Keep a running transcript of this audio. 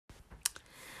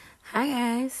Hi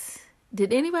guys.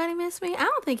 Did anybody miss me? I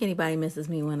don't think anybody misses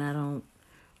me when I don't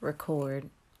record.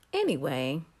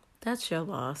 Anyway, that's your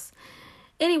loss.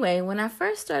 Anyway, when I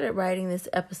first started writing this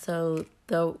episode,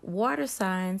 the water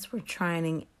signs were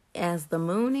trining as the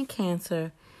moon in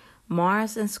Cancer,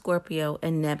 Mars in Scorpio,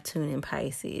 and Neptune in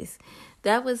Pisces.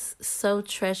 That was so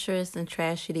treacherous and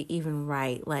trashy to even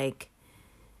write.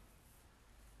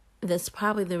 That's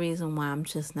probably the reason why I'm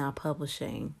just now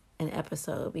publishing an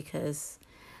episode, because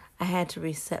I had to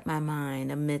reset my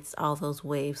mind amidst all those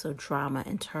waves of drama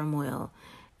and turmoil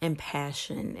and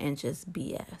passion and just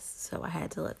BS. So I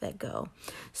had to let that go.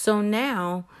 So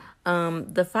now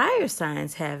the fire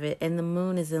signs have it, and the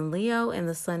moon is in Leo and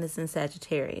the sun is in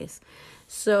Sagittarius.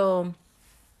 So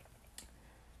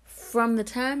from the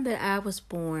time that I was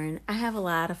born, I have a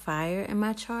lot of fire in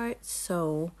my chart.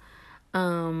 So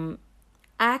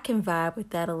I can vibe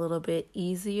with that a little bit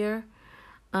easier.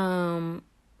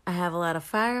 I have a lot of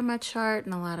fire in my chart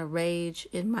and a lot of rage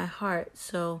in my heart.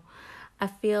 So I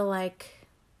feel like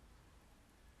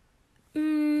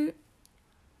this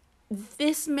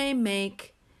may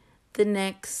make the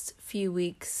next few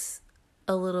weeks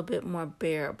a little bit more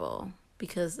bearable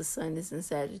because the sun is in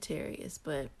Sagittarius.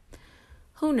 But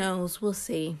who knows? We'll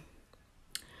see.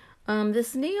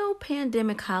 This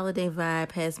neo-pandemic holiday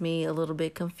vibe has me a little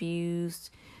bit confused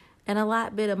and a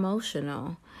lot bit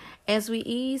emotional. As we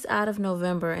ease out of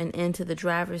November and into the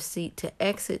driver's seat to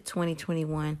exit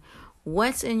 2021,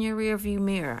 what's in your rearview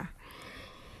mirror?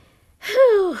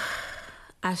 Whew,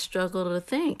 I struggle to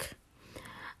think.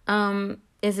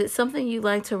 Is it something you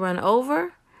like to run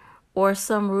over, or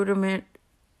some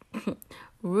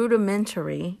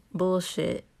rudimentary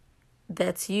bullshit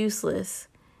that's useless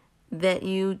that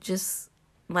you just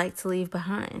like to leave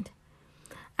behind?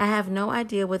 I have no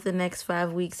idea what the next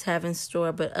 5 weeks have in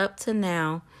store, but up to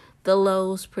now, the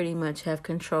lows pretty much have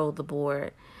controlled the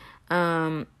board.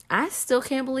 I still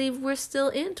can't believe we're still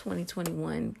in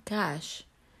 2021. Gosh,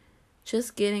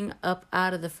 just getting up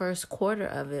out of the first quarter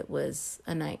of it was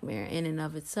a nightmare in and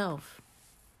of itself.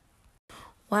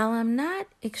 While I'm not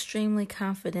extremely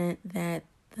confident that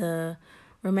the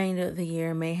remainder of the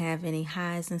year may have any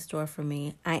highs in store for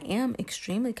me, I am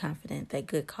extremely confident that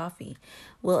good coffee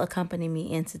will accompany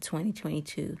me into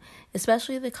 2022,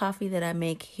 especially the coffee that I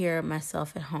make here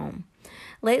myself at home.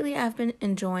 Lately, I've been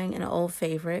enjoying an old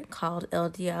favorite called El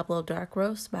Diablo Dark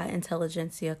Roast by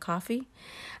Intelligentsia Coffee.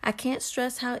 I can't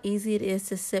stress how easy it is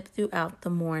to sip throughout the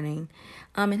morning.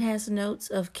 It has notes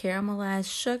of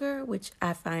caramelized sugar, which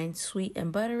I find sweet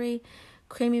and buttery,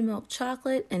 creamy milk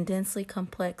chocolate, and densely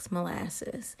complex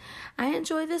molasses. I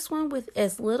enjoy this one with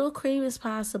as little cream as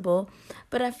possible,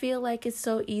 but I feel like it's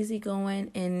so easygoing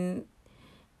and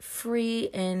free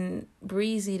and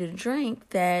breezy to drink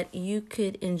that you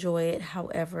could enjoy it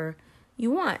however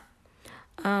you want.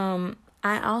 I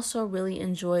also really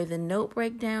enjoy the note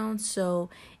breakdown, so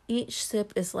each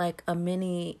sip is like a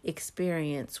mini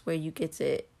experience where you get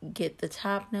to get the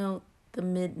top note, the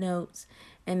mid notes,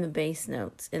 and the base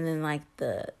notes, and then like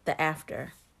the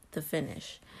after, the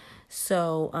finish.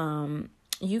 So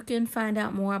you can find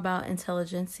out more about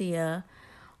Intelligentsia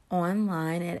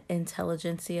online at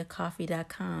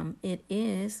intelligentsiacoffee.com. It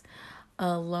is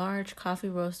a large coffee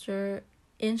roaster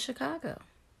in Chicago,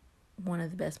 one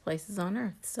of the best places on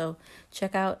earth. So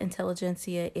check out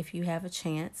Intelligentsia if you have a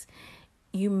chance.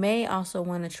 You may also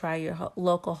want to try your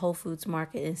local Whole Foods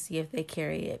market and see if they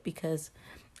carry it, because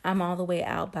I'm all the way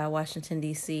out by Washington,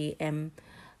 D.C., and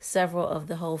several of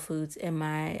the Whole Foods in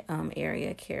my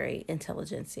area carry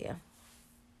Intelligentsia.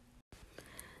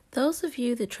 Those of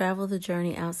you that travel the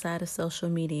journey outside of social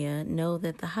media know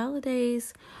that the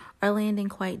holidays are landing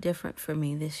quite different for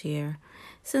me this year.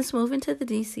 Since moving to the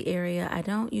D.C. area, I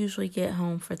don't usually get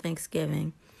home for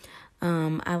Thanksgiving.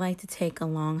 I like to take a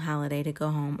long holiday to go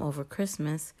home over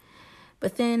Christmas.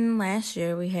 But then last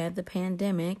year we had the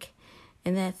pandemic,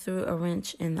 and that threw a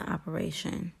wrench in the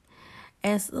operation.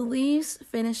 As the leaves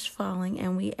finish falling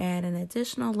and we add an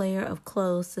additional layer of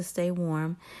clothes to stay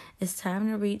warm, it's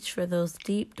time to reach for those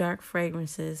deep, dark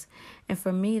fragrances. And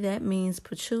for me, that means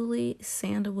patchouli,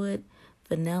 sandalwood,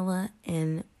 vanilla,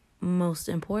 and most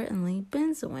importantly,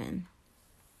 benzoin.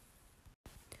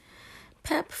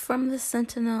 Pep from the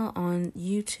Sentinel on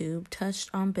YouTube touched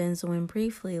on benzoin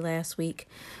briefly last week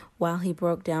while he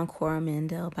broke down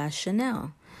Coromandel by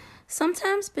Chanel.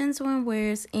 Sometimes benzoin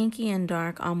wears inky and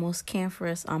dark, almost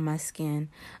camphorous on my skin.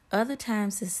 Other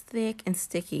times it's thick and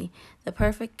sticky, the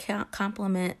perfect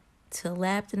complement to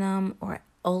labdanum or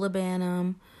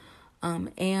olibanum,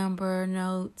 amber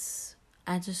notes.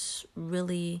 I just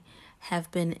really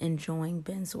have been enjoying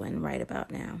benzoin right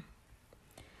about now.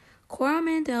 Coral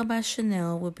Mandel by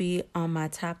Chanel would be on my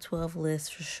top 12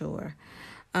 list for sure.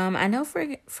 I know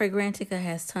Fragrantica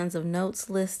has tons of notes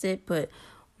listed, but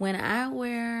when I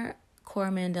wear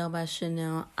Coral Mandel by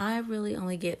Chanel, I really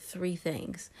only get three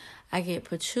things. I get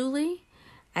patchouli,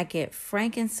 I get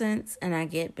frankincense, and I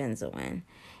get benzoin.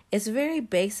 It's very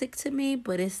basic to me,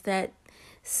 but it's that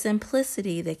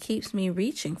simplicity that keeps me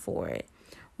reaching for it.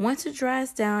 Once it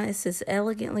dries down, it sits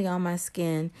elegantly on my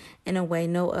skin in a way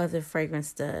no other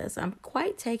fragrance does. I'm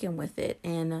quite taken with it,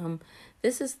 and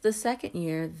this is the second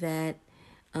year that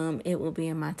it will be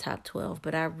in my top 12,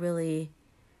 but I really,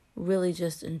 really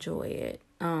just enjoy it.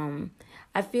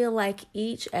 I feel like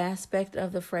each aspect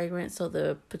of the fragrance, so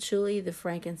the patchouli, the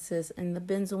frankincense, and the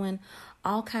benzoin,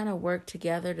 all kind of work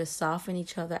together to soften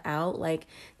each other out. Like,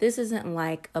 this isn't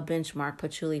like a benchmark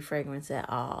patchouli fragrance at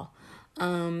all.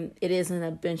 It isn't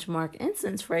a benchmark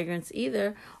incense fragrance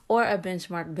either, or a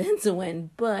benchmark benzoin,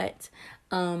 but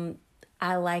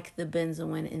I like the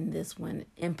benzoin in this one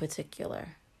in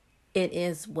particular. It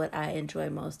is what I enjoy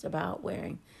most about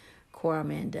wearing Coral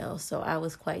Mandel. So I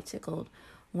was quite tickled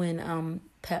when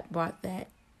Pep brought that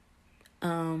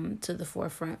to the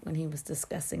forefront when he was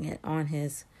discussing it on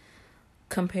his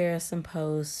comparison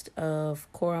post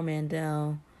of Coral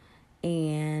Mandel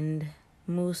and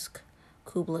Musk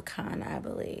Kubla Khan, I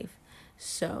believe.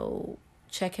 So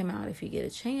check him out if you get a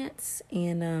chance.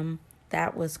 And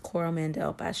that was Coral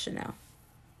Mandel by Chanel.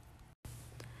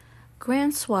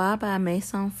 Grand Soir by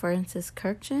Maison Francis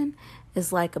Kurkdjian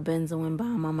is like a benzoin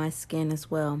balm on my skin as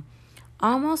well.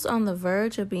 Almost on the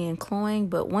verge of being cloying,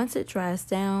 but once it dries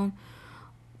down,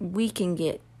 we can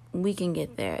get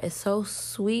there. It's so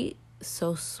sweet,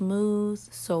 so smooth,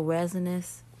 so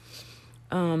resinous.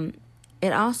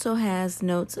 It also has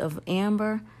notes of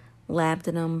amber,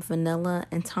 labdanum, vanilla,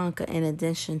 and tonka in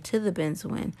addition to the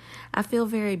benzoin. I feel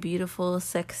very beautiful,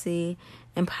 sexy,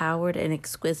 empowered, and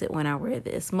exquisite when I wear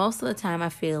this. Most of the time I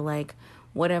feel like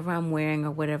whatever I'm wearing or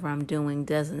whatever I'm doing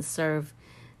doesn't serve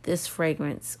this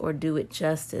fragrance or do it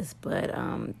justice, but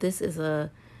this is a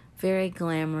very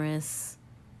glamorous,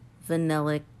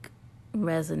 vanillic,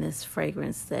 resinous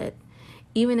fragrance that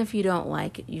even if you don't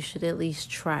like it, you should at least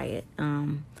try it.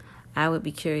 I would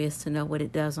be curious to know what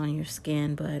it does on your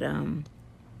skin, but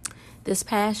this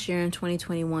past year in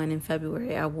 2021 in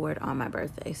February, I wore it on my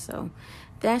birthday, so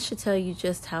that should tell you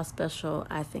just how special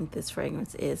I think this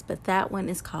fragrance is. But that one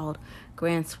is called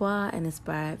Grand Soir, and it's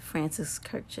by Francis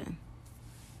Kurkdjian.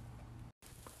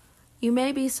 You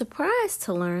may be surprised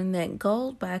to learn that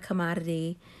Gold by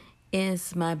Commodity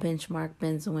is my benchmark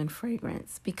benzoin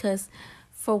fragrance because,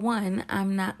 for one,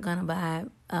 I'm not going to buy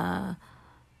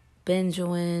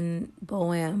Benjoin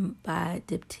Bohème by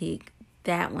Diptyque.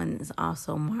 That one is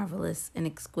also marvelous and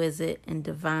exquisite and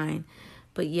divine.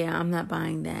 But yeah, I'm not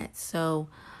buying that. So,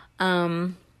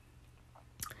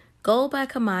 Gold by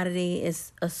Commodity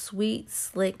is a sweet,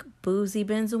 slick, boozy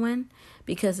benzoin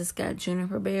because it's got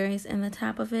juniper berries in the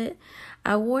top of it.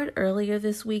 I wore it earlier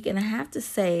this week, and I have to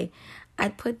say,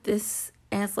 I'd put this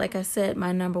as, like I said,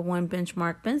 my number one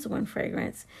benchmark benzoin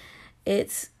fragrance.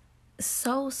 It's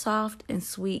so soft and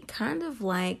sweet, kind of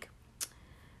like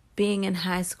being in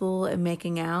high school and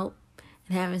making out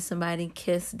and having somebody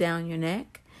kiss down your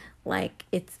neck. Like,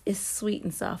 it's sweet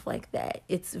and soft like that.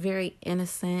 It's very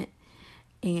innocent,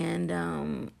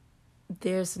 and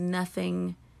there's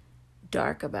nothing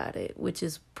dark about it, which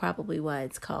is probably why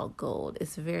it's called Gold.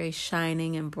 It's very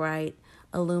shining and bright,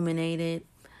 illuminated.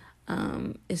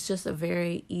 It's just a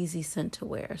very easy scent to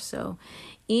wear. So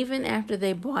even after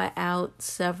they brought out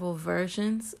several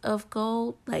versions of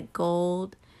Gold, like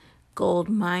Gold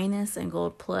Minus, and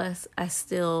Gold Plus, I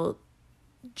still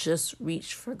just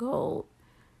reach for Gold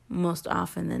most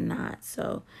often than not.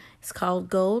 So it's called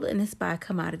Gold, and it's by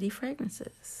Commodity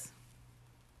Fragrances.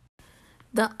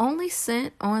 The only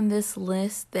scent on this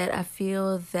list that I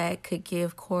feel that could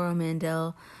give Coral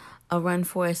Mandel a run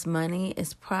for its money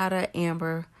is Prada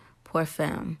Amber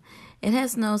Parfum. It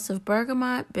has notes of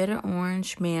bergamot, bitter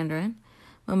orange, mandarin,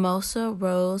 mimosa,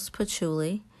 rose,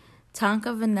 patchouli,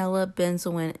 tonka, vanilla,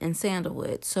 benzoin, and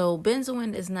sandalwood. So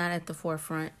benzoin is not at the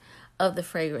forefront of the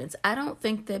fragrance. I don't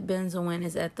think that benzoin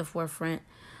is at the forefront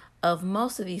of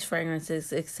most of these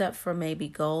fragrances except for maybe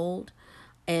Gold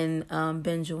and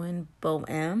Benjoin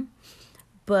Bohème.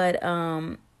 But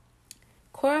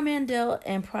Coral Mandel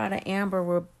and Prada Amber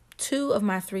were two of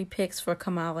my three picks for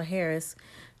Kamala Harris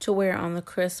to wear on the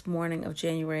crisp morning of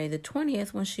January the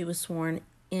 20th when she was sworn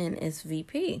in as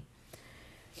VP.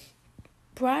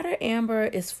 Prada Amber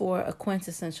is for a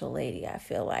quintessential lady, I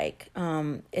feel like.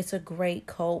 It's a great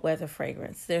cold weather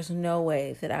fragrance. There's no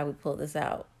way that I would pull this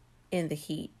out in the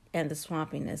heat and the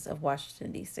swampiness of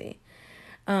Washington, D.C.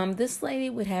 This lady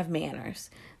would have manners.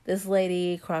 This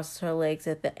lady crosses her legs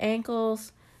at the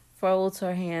ankles, folds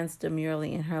her hands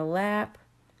demurely in her lap.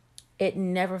 It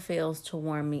never fails to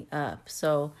warm me up.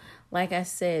 So, like I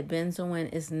said,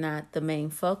 benzoin is not the main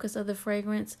focus of the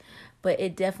fragrance, but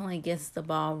it definitely gets the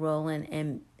ball rolling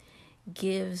and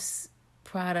gives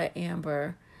Prada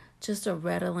Amber just a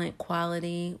redolent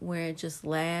quality where it just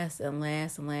lasts and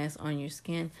lasts and lasts on your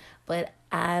skin. But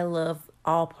I love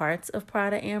all parts of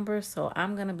Prada Amber, so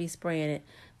I'm going to be spraying it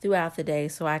throughout the day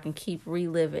so I can keep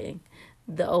reliving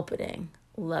the opening.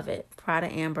 Love it. Prada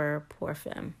Amber Pour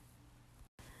Femme.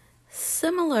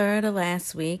 Similar to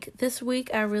last week, this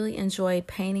week I really enjoy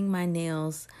painting my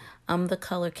nails the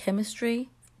color Chemistry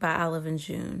by Olive and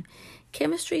June.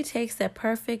 Chemistry takes that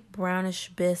perfect brownish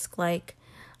bisque-like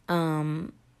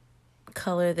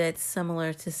color that's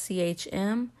similar to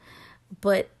CHM,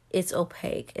 but it's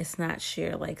opaque. It's not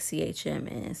sheer like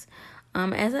CHM is.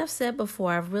 As I've said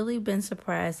before, I've really been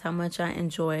surprised how much I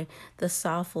enjoy the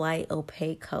soft, light,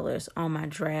 opaque colors on my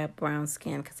drab brown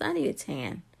skin because I need a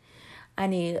tan. I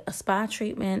need a spa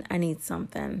treatment. I need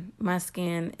something. My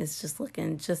skin is just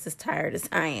looking just as tired as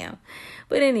I am.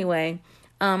 But anyway,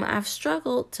 I've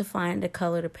struggled to find a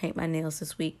color to paint my nails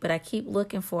this week, but I keep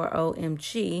looking for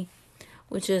OMG,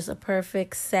 which is a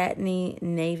perfect satiny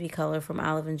navy color from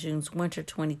Olive and June's Winter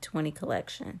 2020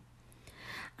 collection.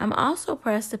 I'm also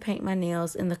pressed to paint my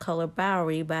nails in the color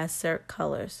Bowery by Cirque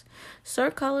Colors.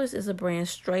 Cirque Colors is a brand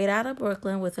straight out of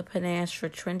Brooklyn with a panache for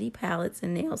trendy palettes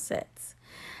and nail sets.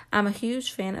 I'm a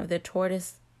huge fan of their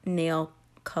tortoise nail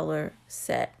color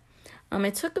set.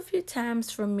 It took a few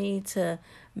times for me to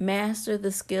master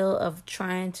the skill of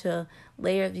trying to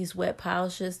layer these wet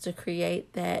polishes to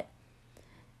create that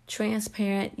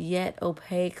transparent yet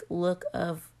opaque look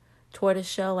of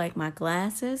tortoiseshell like my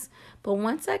glasses. But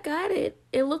once I got it,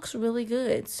 it looks really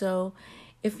good. So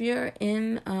if you're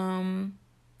in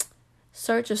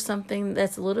search of something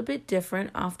that's a little bit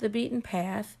different, off the beaten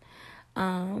path,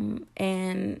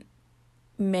 and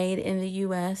made in the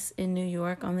U.S. in New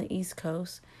York on the East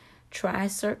Coast, try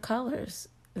Cirque Colors.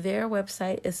 Their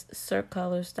website is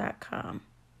cirquecolors.com.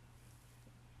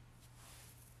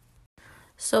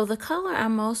 So the color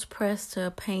I'm most pressed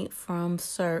to paint from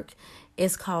Cirque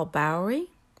is called Bowery.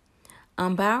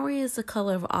 Bowery is the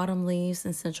color of autumn leaves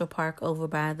in Central Park over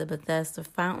by the Bethesda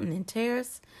Fountain and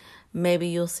Terrace. Maybe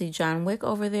you'll see John Wick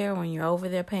over there when you're over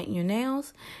there painting your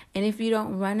nails. And if you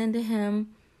don't run into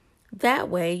him that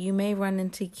way, you may run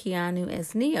into Keanu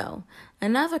as Neo,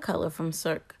 another color from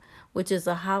Cirque, which is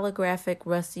a holographic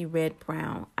rusty red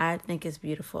brown. I think it's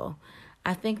beautiful.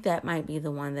 I think that might be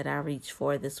the one that I reach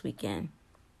for this weekend.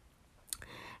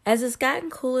 As it's gotten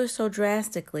cooler so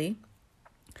drastically,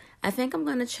 I think I'm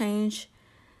going to change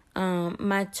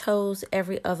my toes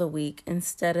every other week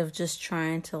instead of just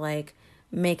trying to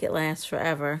make it last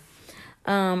forever.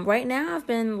 Right now I've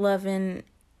been loving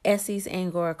Essie's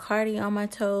Angora Cardi on my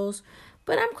toes,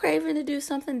 but I'm craving to do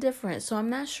something different. So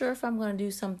I'm not sure if I'm going to do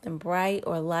something bright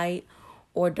or light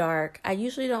or dark. I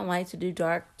usually don't like to do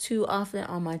dark too often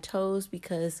on my toes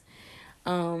because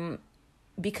I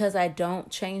don't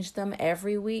change them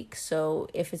every week. So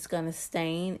if it's going to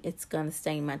stain, it's going to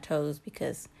stain my toes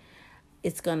because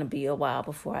it's going to be a while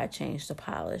before I change the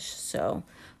polish. So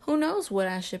who knows what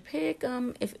I should pick?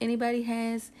 If anybody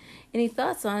has any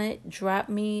thoughts on it, drop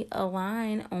me a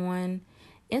line on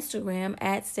Instagram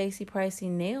at Stacey Pricey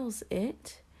Nails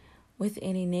It with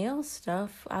any nail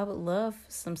stuff. I would love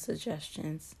some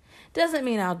suggestions. Doesn't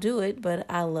mean I'll do it, but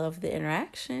I love the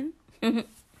interaction.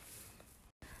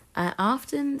 I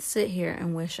often sit here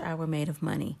and wish I were made of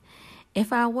money.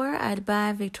 If I were, I'd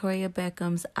buy Victoria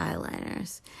Beckham's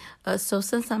eyeliners. So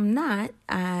since I'm not,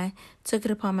 I took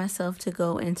it upon myself to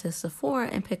go into Sephora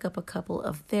and pick up a couple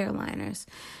of their liners.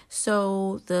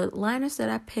 So the liners that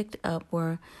I picked up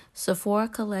were Sephora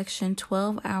Collection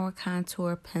 12-Hour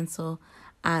Contour Pencil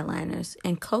Eyeliners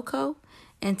in Cocoa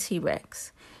and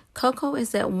T-Rex. Cocoa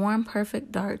is that warm,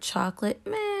 perfect dark chocolate,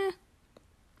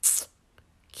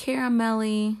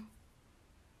 caramelly,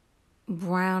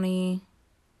 brownie,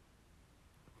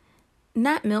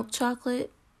 not milk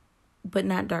chocolate, but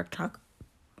not dark chocolate.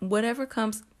 Whatever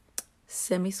comes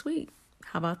semi-sweet.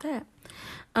 How about that?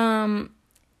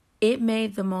 It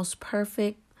made the most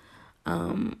perfect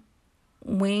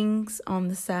wings on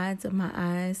the sides of my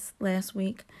eyes last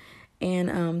week.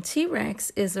 And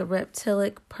T-Rex is a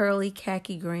reptilic pearly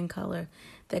khaki green color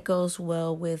that goes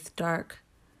well with dark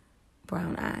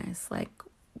brown eyes like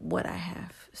what I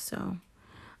have. So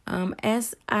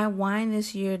as I wind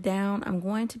this year down, I'm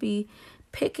going to be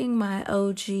picking my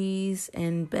OGs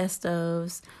and best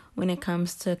ofs when it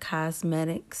comes to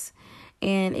cosmetics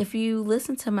And if you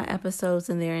listen to my episodes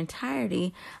in their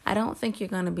entirety, I don't think you're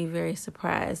going to be very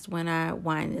surprised when I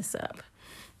wind this up.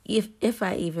 If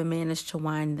I even manage to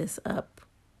wind this up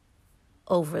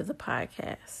over the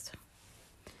podcast.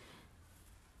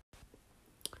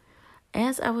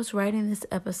 As I was writing this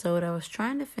episode, I was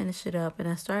trying to finish it up and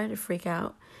I started to freak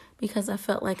out because I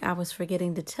felt like I was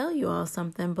forgetting to tell you all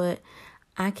something, but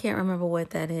I can't remember what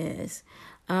that is.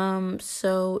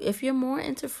 So if you're more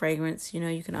into fragrance,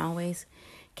 you can always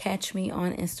catch me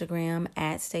on Instagram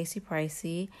at Stacey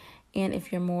Pricey. And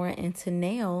if you're more into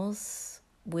nails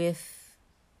with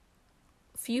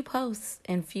few posts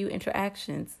and few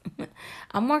interactions,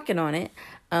 I'm working on it.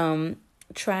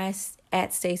 Try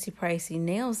at Stacey Pricey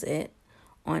Nails It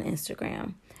on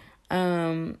Instagram.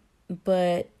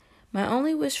 But my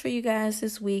only wish for you guys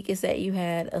this week is that you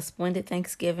had a splendid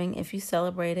Thanksgiving if you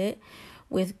celebrate it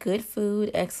with good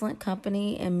food, excellent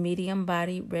company, and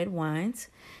medium-bodied red wines.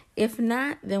 If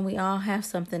not, then we all have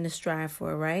something to strive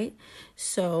for, right?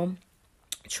 So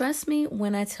trust me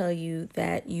when I tell you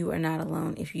that you are not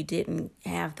alone if you didn't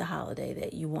have the holiday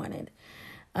that you wanted.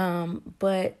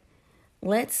 But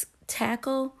let's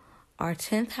tackle our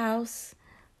 10th house.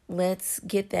 Let's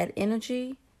get that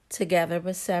energy together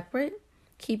but separate.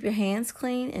 Keep your hands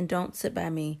clean and don't sit by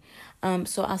me.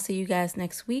 So I'll see you guys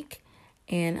next week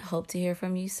and hope to hear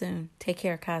from you soon. Take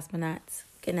care, cosmonauts.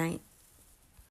 Good night.